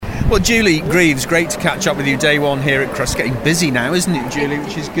Well, Julie Greaves, great to catch up with you day one here at Crufts. Getting busy now, isn't it, Julie,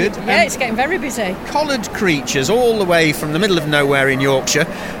 which is good? Yeah, it's getting very busy. Collared Creatures, all the way from the middle of nowhere in Yorkshire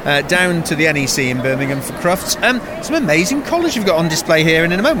down to the NEC in Birmingham for Crufts. Some amazing collars you've got on display here,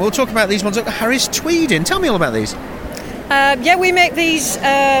 and in a moment we'll talk about these ones that got Harris Tweed in. Tell me all about these. Yeah, we make these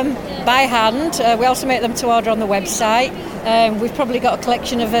by hand. We also make them to order on the website. We've probably got a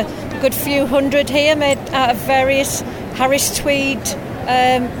collection of a good few hundred here, made out of various Harris Tweed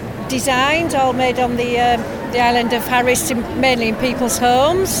designs, all made on the island of Harris, mainly in people's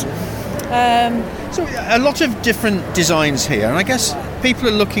homes. So a lot of different designs here, and I guess people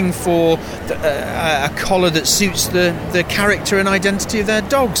are looking for a collar that suits the character and identity of their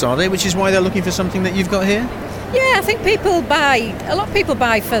dogs, are they? Which is why they're looking for something that you've got here? Yeah, I think a lot of people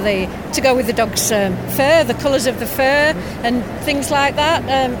buy to go with the dog's fur, the colours of the fur and things like that.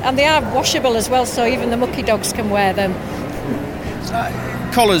 And they are washable as well, so even the mucky dogs can wear them.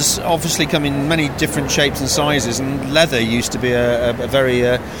 Collars obviously come in many different shapes and sizes, and leather used to be a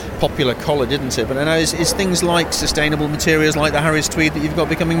very popular collar, didn't it? But I know is things like sustainable materials like the Harris Tweed that you've got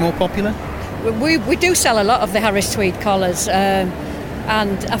becoming more popular? We do sell a lot of the Harris Tweed collars.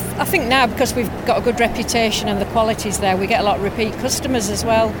 And I think now, because we've got a good reputation and the quality's there, we get a lot of repeat customers as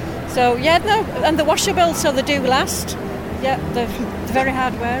well. So and they're washable, so they do last. Yeah, they're very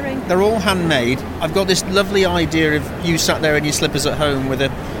hard wearing. They're all handmade. I've got this lovely idea of you sat there in your slippers at home with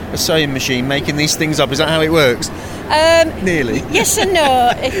a sewing machine making these things up. Is that how it works? Nearly. Yes and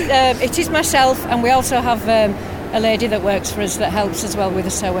no. It is myself, and we also have a lady that works for us that helps as well with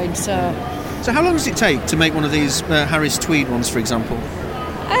the sewing. So how long does it take to make one of these Harris Tweed ones, for example?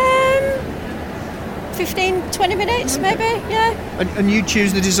 15-20 minutes, maybe, yeah. And you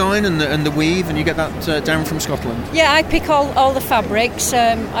choose the design and the weave, and you get that down from Scotland? Yeah, I pick all the fabrics.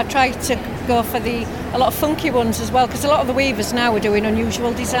 I try to go for a lot of funky ones as well, because a lot of the weavers now are doing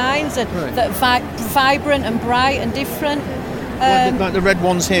unusual designs that are vibrant and bright and different. Like the red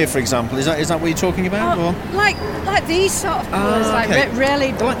ones here, for example. Is that what you're talking about? Or? Like these sort of colours, okay. like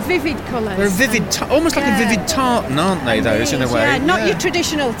really vivid colours. They're vivid, almost like a vivid tartan, aren't they? Those in a way. Yeah, not your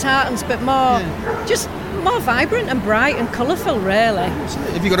traditional tartans, but just more vibrant and bright and colourful, really.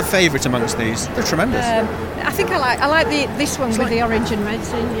 Have you got a favourite amongst these? They're tremendous. I think I like this one with the orange and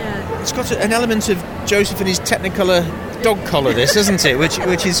reds in. Yeah. It's got an element of Joseph and his Technicolor dog collar, this, isn't it? Which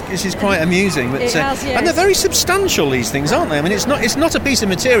is quite amusing. But, it has, yes. And they're very substantial, these things, aren't they? I mean, it's not a piece of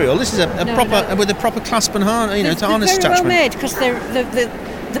material. This is with a proper clasp and harness harness attachment. They're very well made, because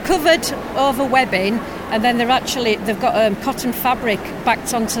they're covered over webbing, and then they've got cotton fabric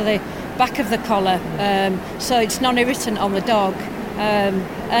backed onto the back of the collar, so it's non-irritant on the dog,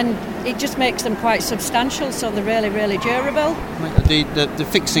 and it just makes them quite substantial, so they're really, really durable. The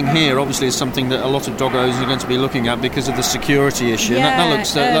fixing here obviously is something that a lot of dog owners are going to be looking at because of the security issue. Yeah,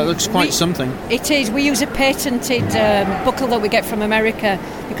 that looks quite something. It is. We use a patented buckle that we get from America,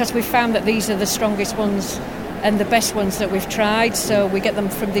 because we found that these are the strongest ones and the best ones that we've tried, so we get them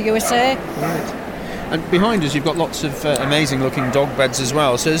from the USA. Right. And behind us you've got lots of amazing looking dog beds as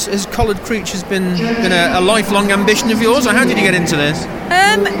well. So has Collared Creatures been a lifelong ambition of yours, or how did you get into this?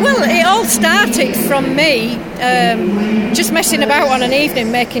 Well, it all started from me just messing about on an evening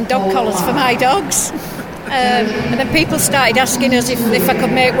making dog collars for my dogs. And then people started asking us if I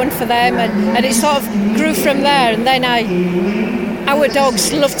could make one for them, and it sort of grew from there. And then our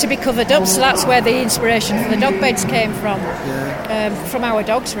dogs love to be covered up, so that's where the inspiration for the dog beds came from. From our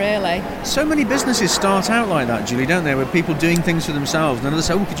dogs, really. So many businesses start out like that, Julie, don't they? Where people doing things for themselves, and they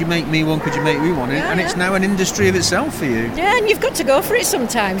say, could you make me one, could you make me one? And it's now an industry of itself for you. Yeah, and you've got to go for it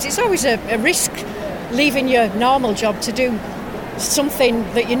sometimes. It's always a risk leaving your normal job to do something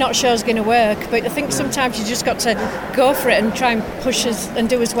that you're not sure is going to work, but I think sometimes you just got to go for it and try and push and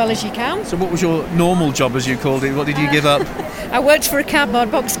do as well as you can. So what was your normal job, as you called it? What did you give up? I worked for a cardboard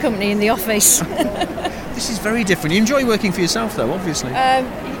box company in the office. This is very different. You enjoy working for yourself though, obviously.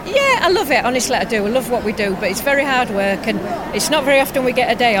 Yeah, I love it, honestly I do. I love what we do, but it's very hard work, and it's not very often we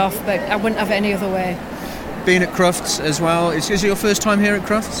get a day off, but I wouldn't have it any other way. Being at Crufts as well, is it your first time here at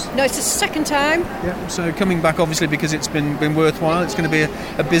Crufts? No, it's the second time. Yeah. So coming back, obviously, because it's been worthwhile. It's going to be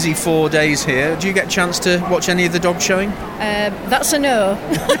a busy 4 days here. Do you get a chance to watch any of the dog showing? That's a no.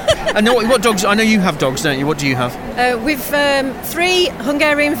 And what dogs? I know you have dogs, don't you? What do you have? We've 3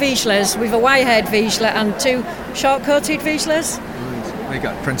 Hungarian Vizslas. We've a white-haired Vizsla and 2 short-coated Vizslas. They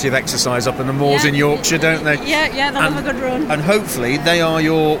got plenty of exercise up in the moors in Yorkshire, don't they? Yeah, they'll have a good run. And hopefully they are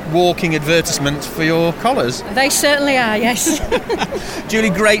your walking advertisement for your collars. They certainly are, yes. Julie,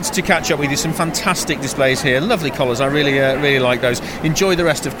 great to catch up with you. Some fantastic displays here. Lovely collars. I really like those. Enjoy the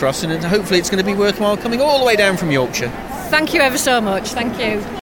rest of Crufts, and hopefully it's going to be worthwhile coming all the way down from Yorkshire. Thank you ever so much. Thank you.